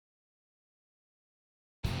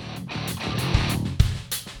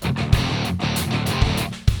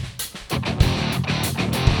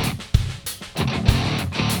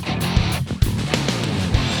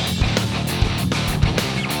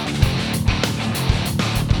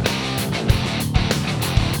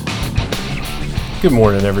Good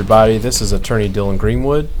morning, everybody. This is Attorney Dylan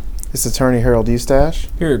Greenwood. This is Attorney Harold Eustache.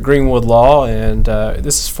 Here at Greenwood Law, and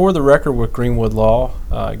this is For the Record with Greenwood Law,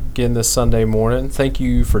 again this Sunday morning. Thank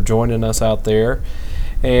you for joining us out there.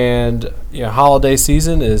 And holiday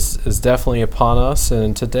season is definitely upon us,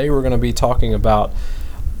 and today we're going to be talking about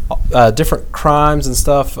different crimes and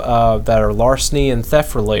stuff that are larceny and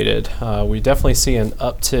theft related. We definitely see an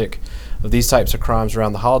uptick of these types of crimes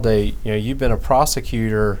around the holiday. You've been a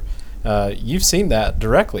prosecutor. You've seen that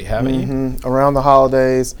directly, haven't you? Around the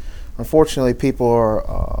holidays, unfortunately, people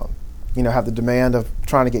are, have the demand of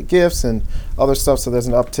trying to get gifts and other stuff. So there's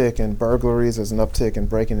an uptick in burglaries. There's an uptick in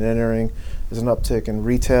breaking and entering. There's an uptick in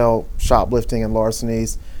retail shoplifting and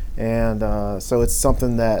larcenies. And so it's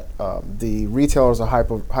something that the retailers are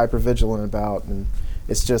hyper vigilant about, and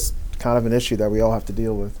it's just kind of an issue that we all have to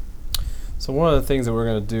deal with. So one of the things that we're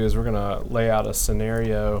going to do is we're going to lay out a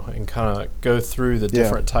scenario and kind of go through the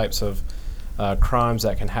different types of crimes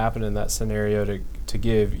that can happen in that scenario to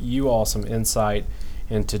give you all some insight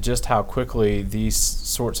into just how quickly these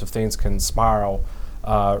sorts of things can spiral.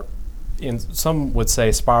 Some would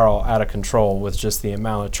say spiral out of control with just the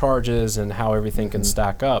amount of charges and how everything can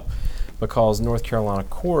stack up, because North Carolina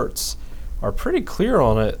courts are pretty clear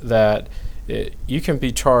on it that you can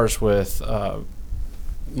be charged with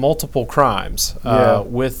multiple crimes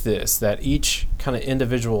with this, that each kind of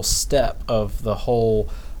individual step of the whole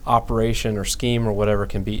operation or scheme or whatever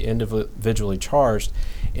can be individually charged,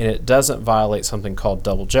 and it doesn't violate something called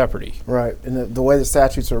double jeopardy. Right, and the way the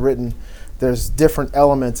statutes are written, there's different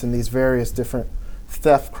elements in these various different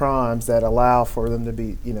theft crimes that allow for them to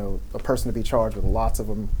be, a person to be charged with lots of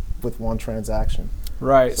them with one transaction.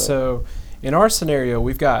 Right, so in our scenario,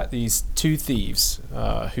 we've got these two thieves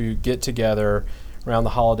who get together around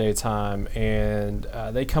the holiday time, and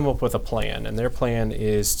they come up with a plan, and their plan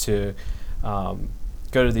is to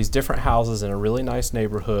go to these different houses in a really nice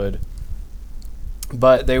neighborhood,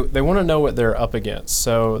 but they want to know what they're up against.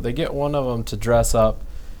 So they get one of them to dress up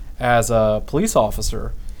as a police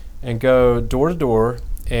officer and go door to door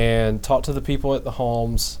and talk to the people at the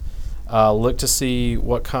homes, look to see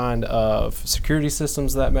what kind of security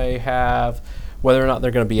systems that may have, whether or not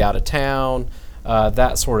they're going to be out of town,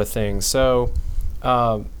 that sort of thing. So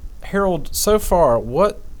Harold, so far,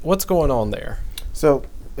 what's going on there? So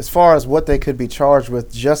as far as what they could be charged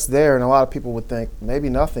with just there, and a lot of people would think maybe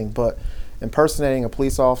nothing, but impersonating a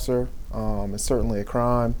police officer is certainly a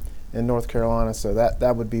crime in North Carolina, so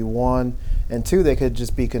that would be one. And two, they could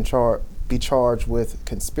just be charged with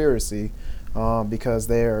conspiracy because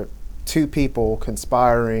they're two people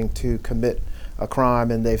conspiring to commit a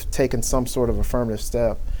crime, and they've taken some sort of affirmative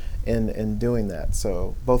step in doing that.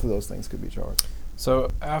 So both of those things could be charged.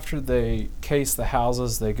 So after they case the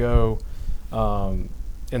houses, they go,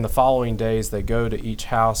 in the following days, they go to each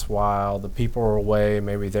house while the people are away.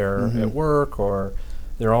 Maybe they're at work or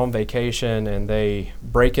they're on vacation, and they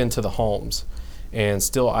break into the homes and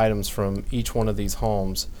steal items from each one of these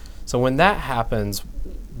homes. So when that happens,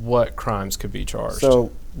 what crimes could be charged?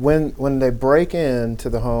 So when they break into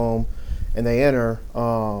the home and they enter,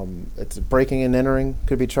 it's breaking and entering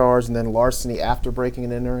could be charged, and then larceny after breaking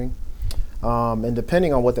and entering. And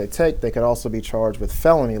depending on what they take, they could also be charged with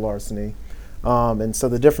felony larceny. And so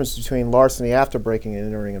the difference between larceny after breaking and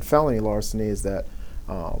entering and felony larceny is that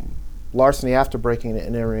larceny after breaking and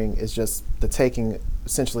entering is just the taking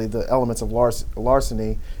essentially the elements of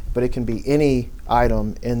larceny, but it can be any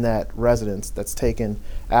item in that residence that's taken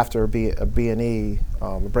after a B&E,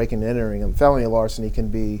 breaking and entering. And felony larceny can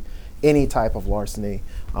be any type of larceny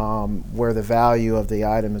where the value of the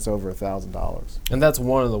item is over $1,000. And that's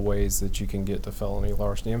one of the ways that you can get to felony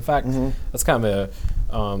larceny. In fact, that's kind of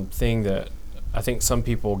a thing that I think some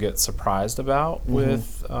people get surprised about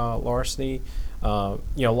with larceny. A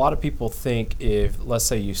lot of people think if, let's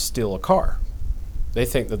say, you steal a car, they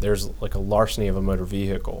think that there's like a larceny of a motor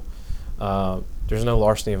vehicle. There's no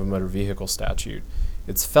larceny of a motor vehicle statute.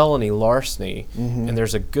 It's felony larceny, and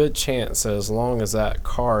there's a good chance that as long as that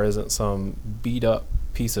car isn't some beat up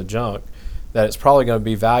piece of junk, that it's probably going to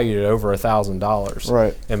be valued at over $1,000.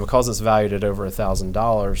 Right. And because it's valued at over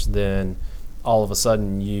 $1,000, then all of a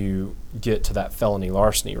sudden you get to that felony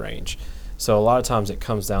larceny range. So a lot of times it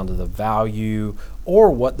comes down to the value or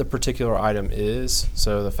what the particular item is.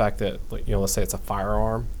 So the fact that, let's say it's a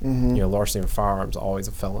firearm, larceny of a firearm is always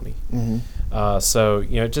a felony. So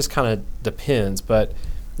it just kind of depends. But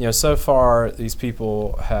so far these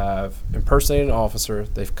people have impersonated an officer.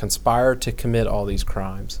 They've conspired to commit all these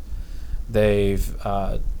crimes. They've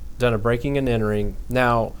done a breaking and entering.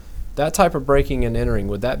 Now, that type of breaking and entering,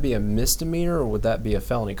 would that be a misdemeanor or would that be a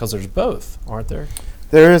felony? Because there's both, aren't there?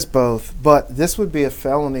 There is both, but this would be a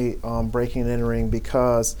felony breaking and entering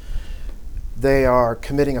because they are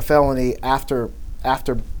committing a felony after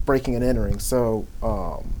breaking and entering. So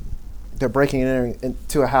they're breaking and entering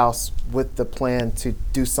into a house with the plan to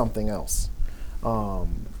do something else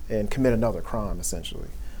and commit another crime, essentially.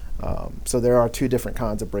 So there are two different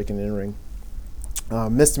kinds of breaking and entering.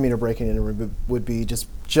 Misdemeanor breaking and entering would be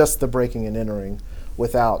just the breaking and entering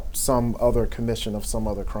without some other commission of some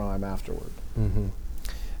other crime afterward. Mm-hmm.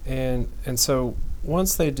 And so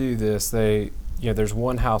once they do this, there's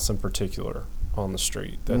one house in particular on the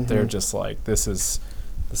street that they're just like, this is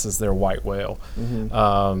their white whale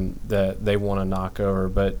that they want to knock over,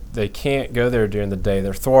 but they can't go there during the day.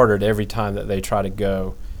 They're thwarted every time that they try to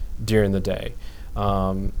go during the day.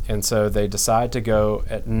 And so they decide to go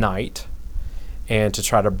at night and to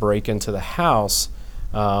try to break into the house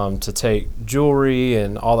to take jewelry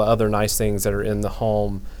and all the other nice things that are in the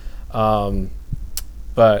home.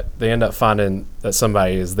 But they end up finding that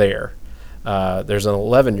somebody is there. There's an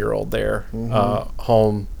 11-year-old there,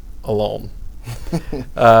 home alone.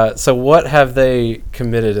 So what have they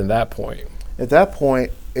committed in that point? At that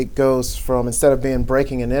point, it goes from, instead of being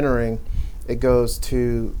breaking and entering, it goes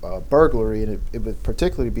to burglary, and it would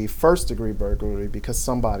particularly be first-degree burglary because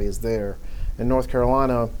somebody is there. In North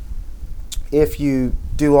Carolina, if you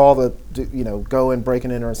do all the, go and break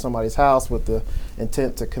and enter in somebody's house with the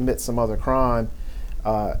intent to commit some other crime,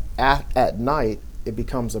 at night, it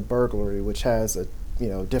becomes a burglary, which has a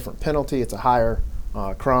different penalty. It's a higher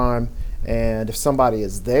crime, and if somebody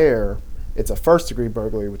is there, it's a first-degree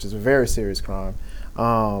burglary, which is a very serious crime.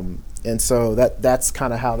 And so that's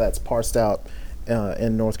kind of how that's parsed out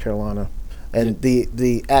in North Carolina. And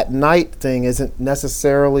the at night thing isn't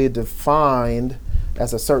necessarily defined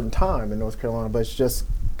as a certain time in North Carolina, but it's just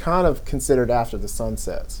kind of considered after the sun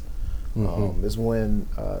sets is when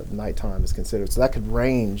nighttime is considered. So that could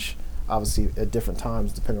range, obviously, at different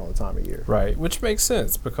times depending on the time of year. Right, which makes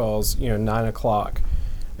sense because 9 o'clock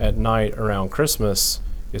at night around Christmas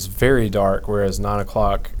is very dark, whereas 9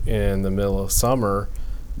 o'clock in the middle of summer,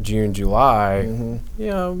 June, July,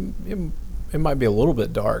 it might be a little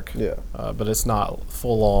bit dark, but it's not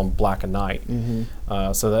full-on black and night.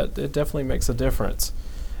 So that it definitely makes a difference.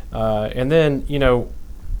 And then,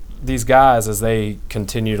 these guys, as they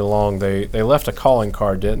continued along, they left a calling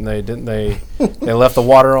card, didn't they? They left the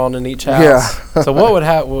water on in each house. Yeah. So what would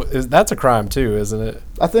happen? That's a crime too, isn't it?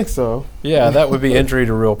 I think so. Yeah, that would be injury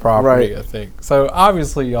to real property, Right. I think. So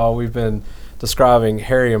obviously, y'all, we've been describing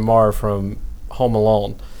Harry and Marv from Home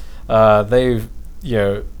Alone. They've,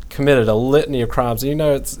 committed a litany of crimes. And,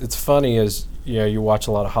 it's funny as you watch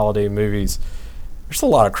a lot of holiday movies. There's a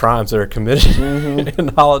lot of crimes that are committed in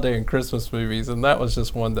holiday and Christmas movies, and that was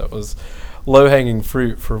just one that was low-hanging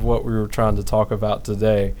fruit for what we were trying to talk about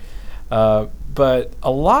today. But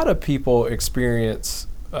a lot of people experience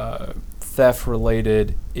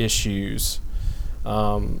theft-related issues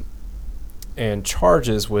and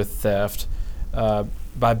charges with theft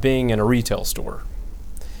by being in a retail store.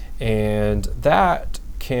 And that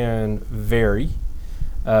can vary.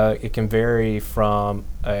 It can vary from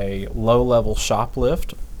a low-level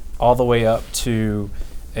shoplift all the way up to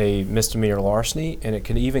a misdemeanor larceny, and it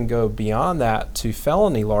can even go beyond that to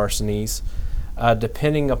felony larcenies,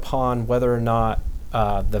 depending upon whether or not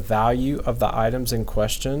the value of the items in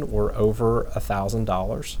question were over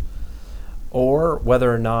 $1,000, or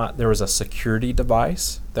whether or not there was a security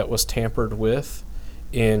device that was tampered with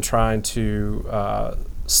in trying to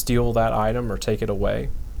steal that item or take it away.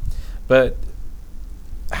 But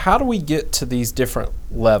how do we get to these different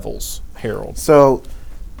levels, Harold? So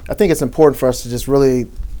I think it's important for us to just really,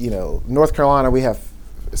 North Carolina, we have,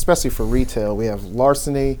 especially for retail, we have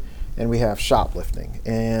larceny and we have shoplifting.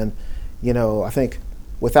 And, I think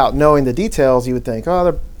without knowing the details, you would think,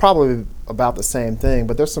 they're probably about the same thing.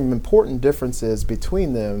 But there's some important differences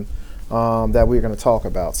between them that we're going to talk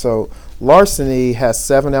about. So larceny has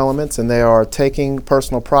 7 elements, and they are taking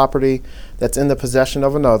personal property that's in the possession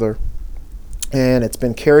of another, and it's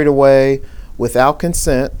been carried away without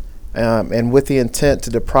consent and with the intent to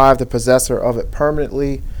deprive the possessor of it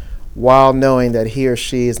permanently while knowing that he or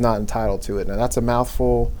she is not entitled to it. Now, that's a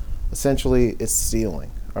mouthful. Essentially, it's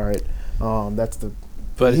stealing, all right? That's the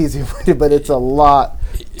easy way, but it's a lot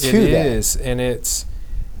to that. It is, and it's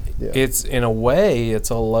in a way, it's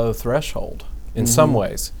a low threshold in some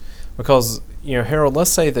ways. Because, Harold,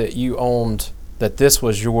 let's say that you owned, that this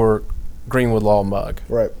was your Greenwood Law mug.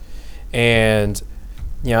 Right. And,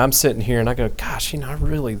 I'm sitting here and I go, gosh,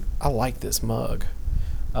 I like this mug.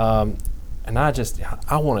 And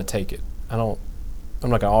I want to take it. I'm not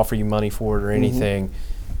going to offer you money for it or anything.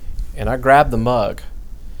 And I grab the mug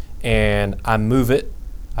and I move it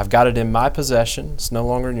I've got it in my possession. It's no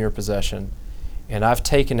longer in your possession. And I've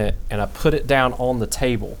taken it and I put it down on the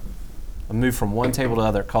table. I moved from one table to the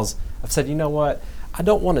other because I've said, you know what? I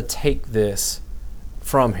don't want to take this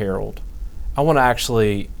from Harold. I want to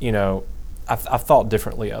actually, I've thought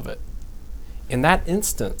differently of it. In that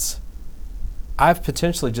instance, I've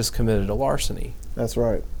potentially just committed a larceny. That's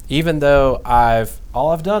right. Even though all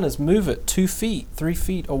I've done is move it 2 feet, 3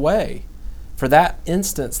 feet away. For that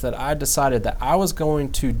instance that I decided that I was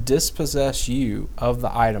going to dispossess you of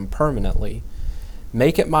the item permanently,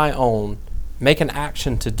 make it my own, make an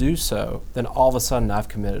action to do so, then all of a sudden I've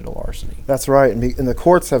committed a larceny. That's right. And the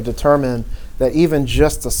courts have determined that even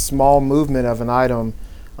just a small movement of an item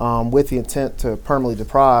with the intent to permanently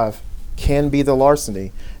deprive can be the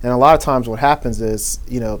larceny. And a lot of times what happens is,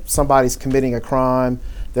 somebody's committing a crime,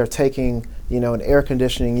 they're taking, an air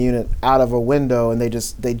conditioning unit out of a window, and they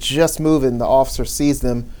just move it, and the officer sees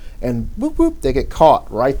them, and whoop, whoop, they get caught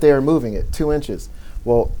right there moving it 2 inches.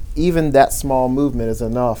 Well, even that small movement is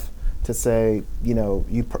enough to say,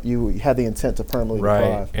 you had the intent to permanently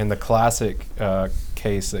deprive. And the classic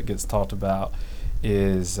case that gets talked about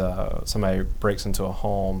is somebody breaks into a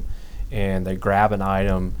home and they grab an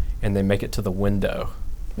item and they make it to the window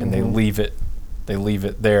and they leave it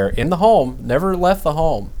there in the home, never left the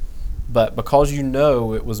home, but because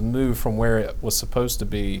it was moved from where it was supposed to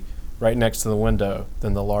be right next to the window,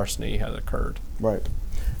 then the larceny had occurred. Right.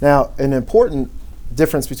 Now, an important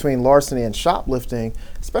difference between larceny and shoplifting,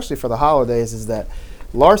 especially for the holidays, is that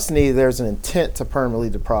larceny, there's an intent to permanently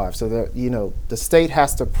deprive. So that, the state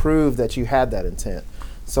has to prove that you had that intent.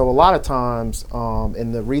 So a lot of times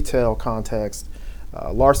in the retail context,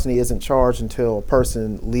 larceny isn't charged until a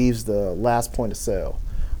person leaves the last point of sale.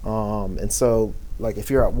 And so, like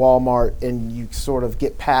if you're at Walmart and you sort of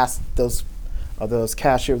get past those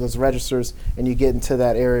cashier, those registers, and you get into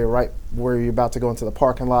that area right where you're about to go into the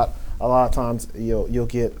parking lot, a lot of times you'll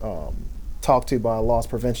get talked to by a loss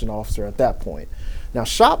prevention officer at that point. Now,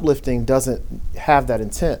 shoplifting doesn't have that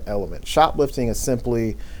intent element. Shoplifting is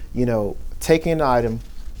simply, taking an item,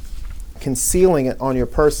 concealing it on your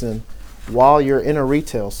person while you're in a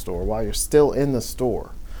retail store, while you're still in the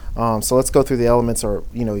store. So let's go through the elements.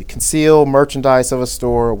 You conceal merchandise of a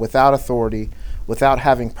store without authority, without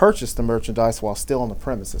having purchased the merchandise while still on the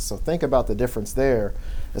premises. So think about the difference there.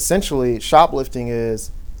 Essentially, shoplifting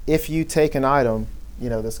is if you take an item,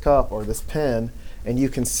 this cup or this pen, and you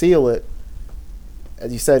conceal it,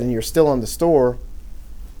 as you said, and you're still in the store,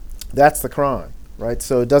 that's the crime, right?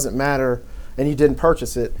 So it doesn't matter, and you didn't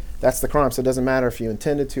purchase it, that's the crime. So it doesn't matter if you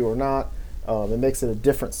intended to or not. It makes it a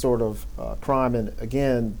different sort of crime. And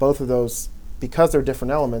again, both of those, because they're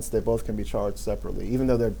different elements, they both can be charged separately, even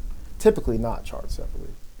though they're typically not charged separately.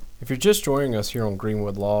 If you're just joining us here on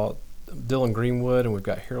Greenwood Law, Dylan Greenwood, and we've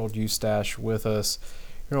got Harold Eustache with us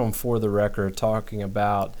here on For the Record, talking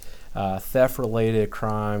about theft-related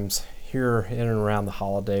crimes here in and around the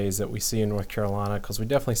holidays that we see in North Carolina, because we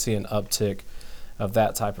definitely see an uptick of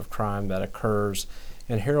that type of crime that occurs.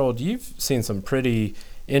 And Harold, you've seen some pretty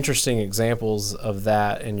interesting examples of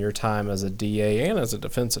that in your time as a DA and as a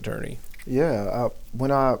defense attorney. Yeah,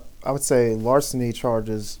 when I would say larceny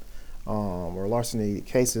charges or larceny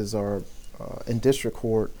cases are in district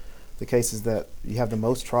court the cases that you have the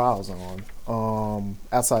most trials on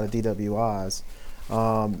outside of DWIs.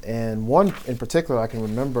 And one in particular I can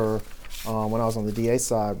remember when I was on the DA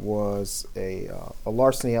side was a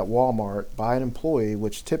larceny at Walmart by an employee,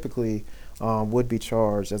 which typically would be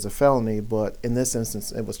charged as a felony, but in this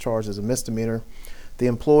instance it was charged as a misdemeanor. The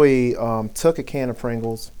employee took a can of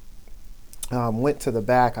Pringles, went to the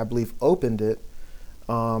back, I believe opened it,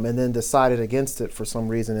 and then decided against it for some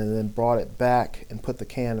reason, and then brought it back and put the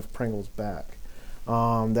can of Pringles back.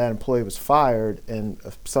 That employee was fired and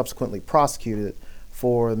subsequently prosecuted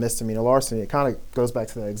for misdemeanor larceny. It kind of goes back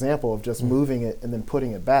to that example of just moving it and then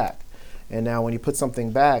putting it back. And now when you put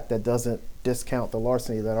something back, that doesn't discount the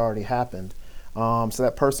larceny that already happened. So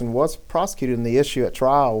that person was prosecuted, and the issue at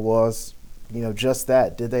trial was, just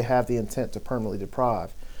that. Did they have the intent to permanently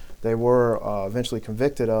deprive? They were eventually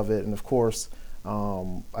convicted of it, and of course,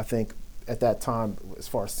 I think at that time, as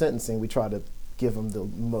far as sentencing, we tried to give them the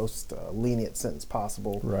most lenient sentence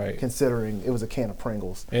possible, right, considering it was a can of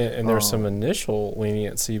Pringles. And there's some initial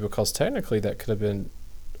leniency because technically that could have been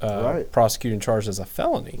right, prosecuted and charged as a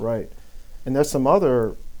felony. Right. And there's some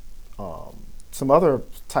other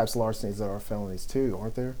types of larcenies that are felonies too,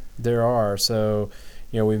 aren't there? There are. So,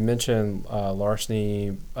 we've mentioned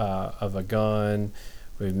larceny of a gun.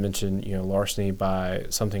 We've mentioned, larceny by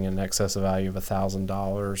something in excess of value of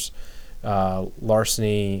 $1,000.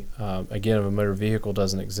 Larceny, again, of a motor vehicle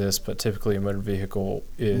doesn't exist, but typically a motor vehicle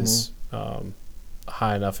is a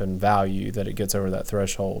high enough in value that it gets over that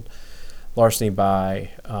threshold. Larceny by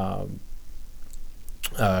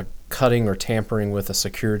cutting or tampering with a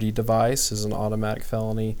security device is an automatic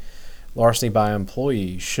felony. Larceny by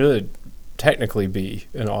employee should technically be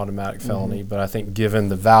an automatic felony, but I think given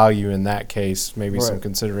the value in that case, maybe some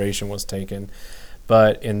consideration was taken.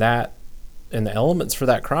 But in the elements for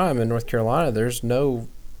that crime in North Carolina, there's no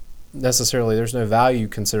value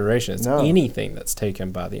consideration. It's anything that's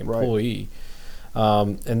taken by the employee.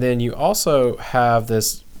 And then you also have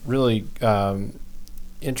this really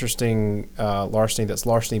interesting larceny that's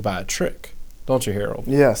larceny by a trick, don't you, Harold?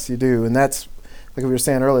 Yes, you do. And that's, like we were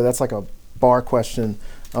saying earlier, that's like a bar question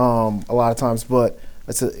a lot of times, but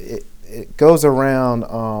it goes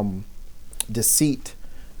around deceit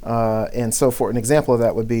and so forth. An example of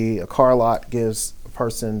that would be a car lot gives a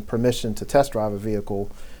person permission to test drive a vehicle,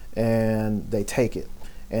 and they take it.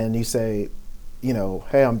 And you say,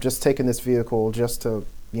 hey, I'm just taking this vehicle just to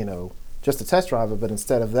test drive it, but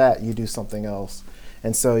instead of that, you do something else.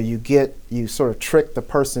 And so you sort of trick the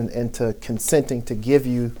person into consenting to give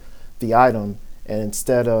you the item, and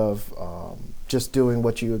instead of just doing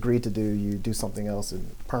what you agreed to do, you do something else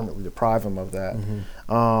and permanently deprive them of that.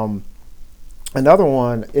 Another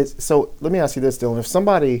one is, so let me ask you this, Dylan. If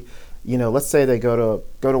somebody, let's say they go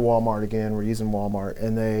to Walmart again, we're using Walmart,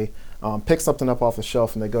 and they pick something up off the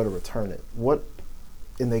shelf and they go to return it,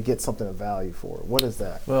 and they get something of value for it, what is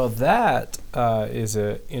that? Well, that is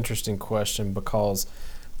an interesting question, because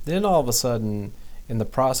then all of a sudden, in the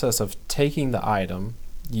process of taking the item,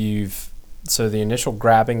 so the initial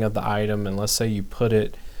grabbing of the item, and let's say you put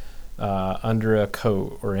it under a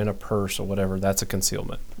coat or in a purse or whatever, that's a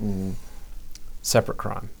concealment. Separate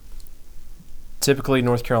crime. Typically,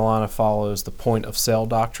 North Carolina follows the point of sale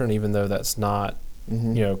doctrine, even though that's not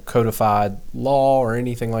codified law or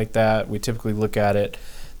anything like that. We typically look at it,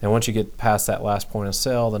 and once you get past that last point of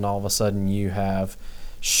sale, then all of a sudden you have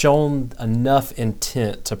shown enough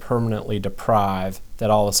intent to permanently deprive that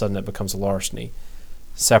all of a sudden it becomes a larceny.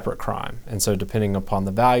 Separate crime. And so depending upon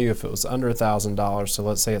the value, if it was under $1,000, so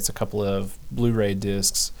let's say it's a couple of Blu-ray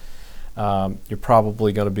discs, you're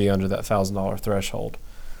probably going to be under that $1,000 threshold.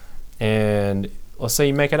 And let's say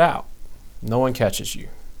you make it out. No one catches you.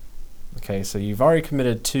 Okay, so you've already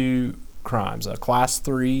committed 2 crimes, a Class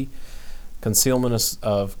 3 concealment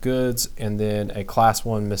of goods, and then a Class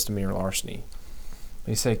 1 misdemeanor larceny.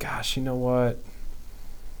 You say, gosh, you know what?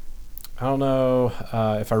 I don't know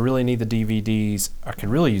if I really need the DVDs. I could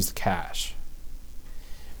really use the cash.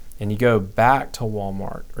 And you go back to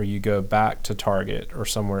Walmart, or you go back to Target or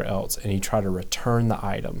somewhere else, and you try to return the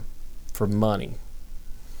item for money.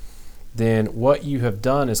 Then what you have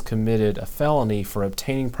done is committed a felony for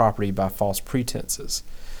obtaining property by false pretenses.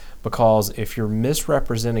 Because if you're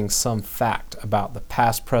misrepresenting some fact about the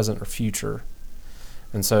past, present, or future,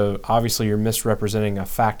 and so obviously you're misrepresenting a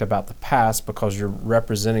fact about the past because you're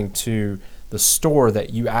representing to the store that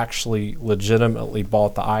you actually legitimately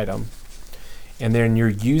bought the item. And then you're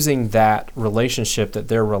using that relationship that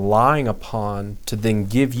they're relying upon to then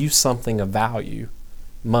give you something of value,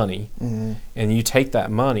 money, and you take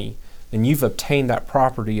that money, and you've obtained that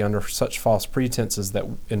property under such false pretenses that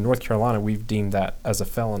in North Carolina we've deemed that as a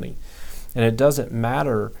felony. And it doesn't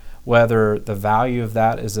matter whether the value of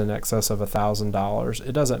that is in excess of $1,000.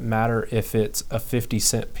 It doesn't matter if it's a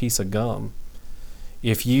 50-cent piece of gum.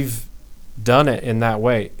 If you've done it in that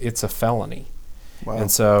way, it's a felony. Wow.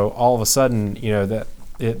 And so all of a sudden, that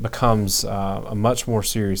it becomes a much more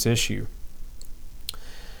serious issue.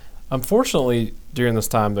 Unfortunately, during this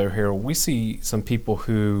time, though, Harold, we see some people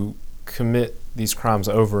who commit these crimes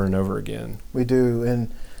over and over again. We do,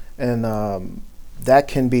 and that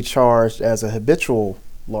can be charged as a habitual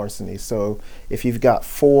larceny. So if you've got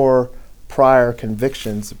 4 prior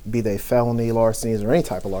convictions, be they felony larcenies or any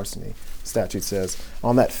type of larceny, statute says,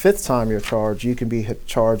 on that 5th time you're charged, you can be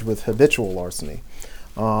charged with habitual larceny,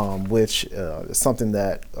 which is something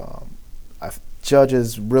that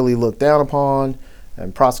judges really look down upon,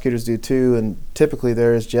 and prosecutors do too, and typically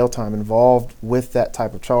there is jail time involved with that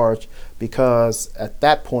type of charge, because at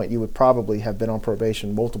that point you would probably have been on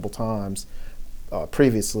probation multiple times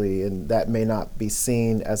previously, and that may not be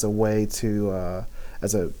seen as a way to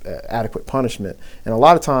as a adequate punishment. And a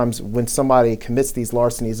lot of times when somebody commits these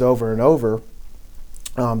larcenies over and over,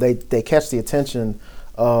 they catch the attention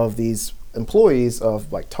of these employees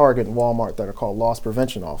of like Target and Walmart that are called loss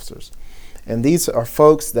prevention officers. And these are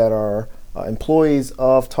folks that are employees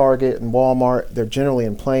of Target and Walmart. They're generally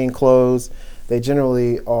in plain clothes. They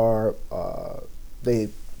generally are, they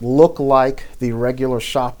look like the regular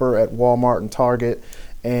shopper at Walmart and Target,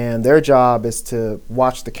 and their job is to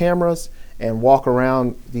watch the cameras and walk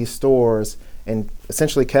around these stores and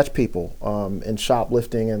essentially catch people in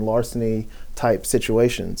shoplifting and larceny type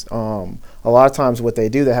situations. A lot of times what they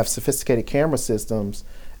do, they have sophisticated camera systems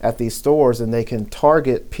at these stores, and they can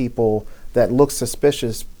target people that look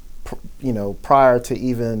suspicious, prior to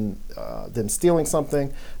even them stealing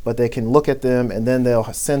something, but they can look at them and then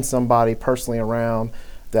they'll send somebody personally around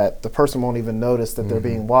that the person won't even notice that they're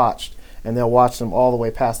being watched, and they'll watch them all the way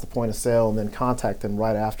past the point of sale and then contact them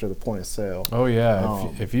right after the point of sale. Oh yeah,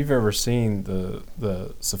 if you've ever seen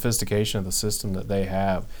the sophistication of the system that they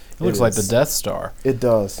have, it looks like the Death Star. It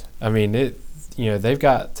does. I mean, they've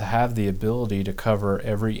got to have the ability to cover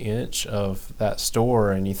every inch of that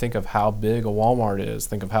store, and you think of how big a Walmart is,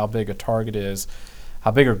 think of how big a Target is,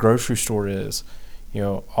 how big a grocery store is,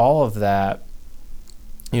 all of that.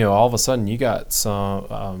 All of a sudden you got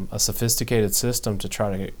a sophisticated system to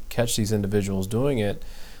try to catch these individuals doing it,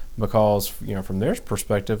 because from their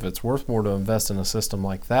perspective, it's worth more to invest in a system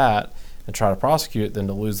like that and try to prosecute it than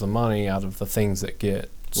to lose the money out of the things that get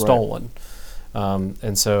stolen.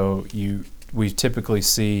 And so we typically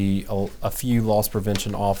see a few loss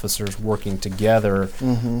prevention officers working together,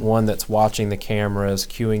 one that's watching the cameras,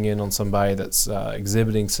 cueing in on somebody that's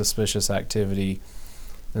exhibiting suspicious activity.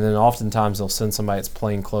 And then oftentimes they'll send somebody that's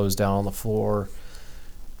plain clothes down on the floor,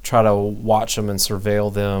 try to watch them and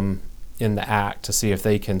surveil them in the act to see if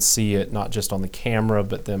they can see it, not just on the camera,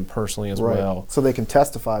 but them personally as well. So they can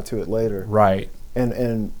testify to it later. Right.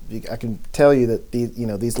 And I can tell you that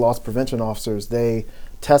these loss prevention officers, they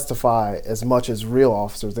testify as much as real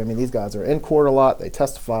officers. I mean, these guys are in court a lot. They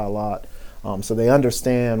testify a lot. So they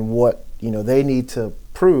understand what they need to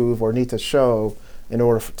prove or need to show in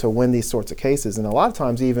order to win these sorts of cases. And a lot of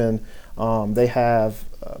times even they have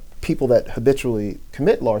people that habitually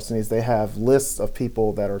commit larcenies, they have lists of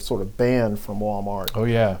people that are sort of banned from Walmart. Oh,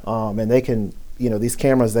 yeah. And they can, these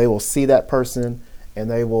cameras, they will see that person and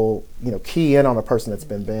they will, key in on a person that's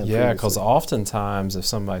been banned. Yeah, because oftentimes if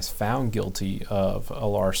somebody's found guilty of a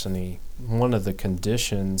larceny, one of the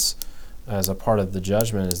conditions as a part of the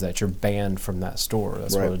judgment is that you're banned from that store.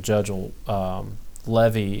 That's what a judge will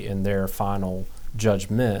levy in their final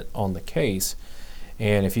judgment on the case.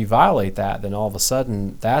 And if you violate that, then all of a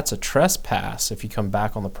sudden that's a trespass if you come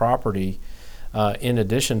back on the property, in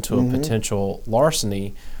addition to a potential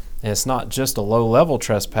larceny. And it's not just a low-level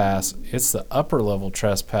trespass, it's the upper-level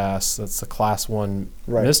trespass. That's the Class 1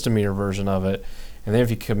 misdemeanor version of it. And then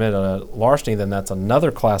if you commit a larceny, then that's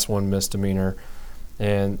another Class 1 misdemeanor.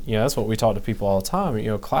 And that's what we talk to people all the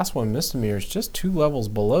time. Class 1 misdemeanor is just 2 levels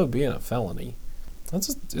below being a felony.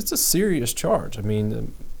 It's a serious charge. I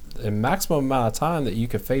mean, the maximum amount of time that you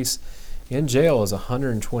could face in jail is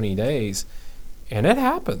 120 days, and it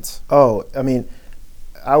happens. Oh, I mean,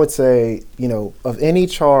 I would say, of any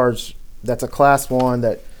charge that's a Class 1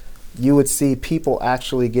 that you would see people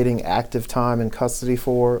actually getting active time in custody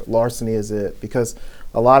for, larceny is it. Because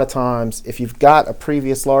a lot of times, if you've got a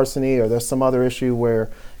previous larceny or there's some other issue where,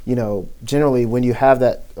 generally when you have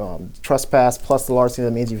that trespass plus the larceny,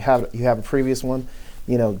 that means you have a previous one.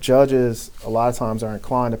 Judges a lot of times are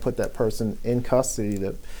inclined to put that person in custody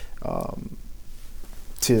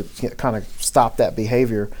to kind of stop that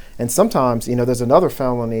behavior. And sometimes, there's another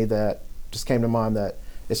felony that just came to mind that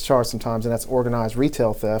is charged sometimes, and that's organized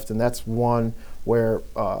retail theft. And that's one where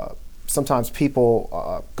sometimes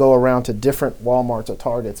people go around to different Walmarts or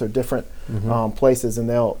Targets or different places, and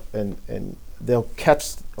they'll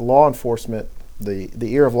catch law enforcement, the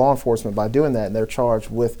ear of law enforcement by doing that, and they're charged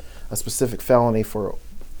with a specific felony for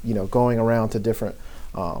going around to different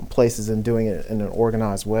places and doing it in an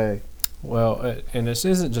organized way. Well, and this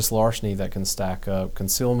isn't just larceny that can stack up.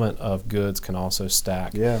 Concealment of goods can also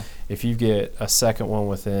stack. Yeah. If you get a second one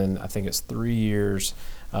within, I think it's 3 years,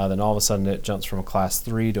 then all of a sudden it jumps from a Class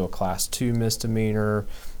 3 to a Class 2 misdemeanor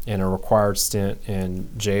and a required stint in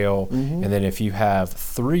jail. And then if you have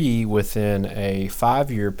 3 within a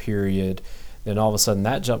 5-year period, then all of a sudden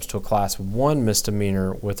that jumps to a Class 1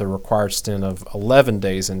 misdemeanor with a required stint of 11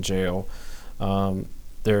 days in jail.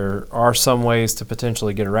 There are some ways to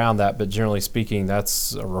potentially get around that, but generally speaking,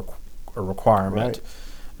 that's a requirement.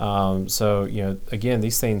 So, again,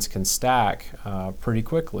 these things can stack pretty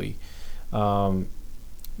quickly.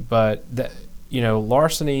 But,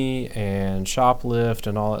 larceny and shoplift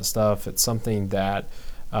and all that stuff, it's something that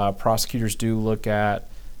prosecutors do look at.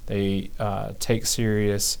 They take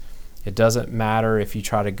serious. It doesn't matter if you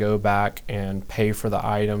try to go back and pay for the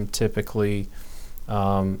item. Typically,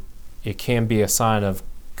 it can be a sign of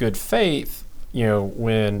good faith,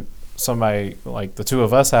 when somebody like the two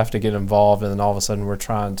of us have to get involved, and then all of a sudden we're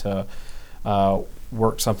trying to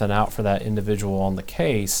work something out for that individual on the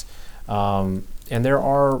case. And there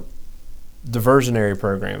are diversionary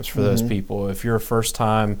programs for those people. If you're a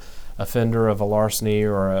first-time offender of a larceny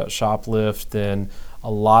or a shoplift, then a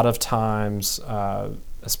lot of times,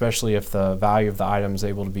 especially if the value of the item is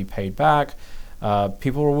able to be paid back,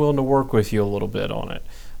 people are willing to work with you a little bit on it.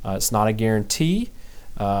 It's not a guarantee,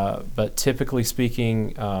 but typically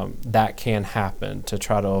speaking, that can happen to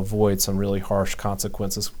try to avoid some really harsh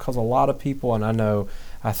consequences, because a lot of people, and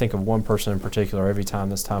I think of one person in particular every time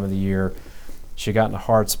this time of the year, she got in a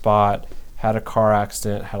hard spot, had a car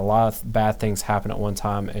accident, had a lot of bad things happen at one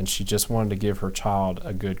time, and she just wanted to give her child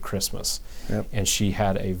a good Christmas. Yep. And she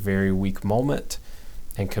had a very weak moment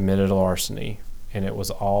and committed a larceny, and it was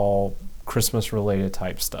all Christmas-related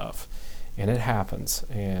type stuff. And it happens,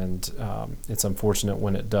 and it's unfortunate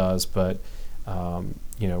when it does, but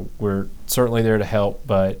we're certainly there to help,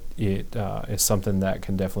 but it is something that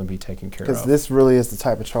can definitely be taken care of. Because this really is the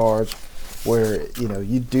type of charge where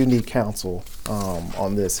you do need counsel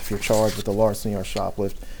on this. If you're charged with a larceny or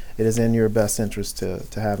shoplift, it is in your best interest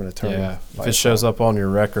to have an attorney. Yeah, if it shows up on your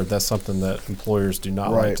record, that's something that employers do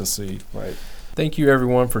not like to see. Right. Thank you,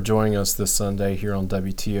 everyone, for joining us this Sunday here on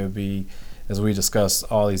WTOB as we discuss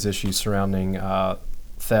all these issues surrounding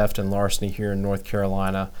theft and larceny here in North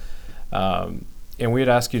Carolina. And we'd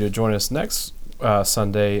ask you to join us next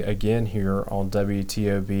Sunday again here on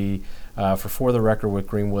WTOB for the Record with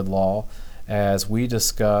Greenwood Law, as we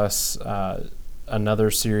discuss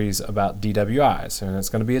another series about DWIs, and it's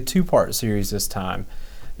going to be a two-part series this time.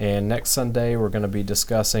 And next Sunday, we're going to be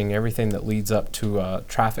discussing everything that leads up to a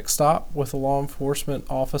traffic stop with a law enforcement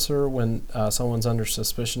officer when someone's under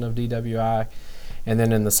suspicion of DWI. And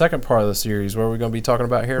then in the second part of the series, what are we going to be talking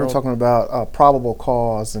about, Harold? We're talking about probable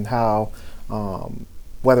cause and how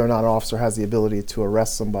whether or not an officer has the ability to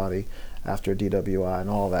arrest somebody after a DWI and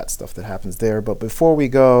all that stuff that happens there. But before we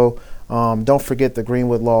go, don't forget the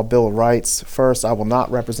Greenwood Law Bill of Rights. First, I will not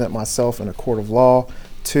represent myself in a court of law.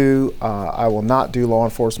 2, I will not do law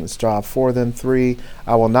enforcement's job for them. 3,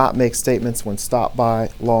 I will not make statements when stopped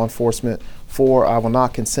by law enforcement. 4, I will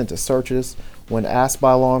not consent to searches when asked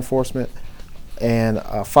by law enforcement. And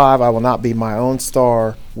 5, I will not be my own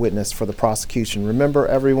star witness for the prosecution. Remember,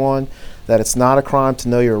 everyone, that it's not a crime to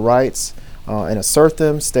know your rights and assert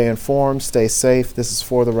them. Stay informed, stay safe. This is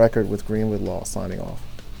For the Record with Greenwood Law, signing off.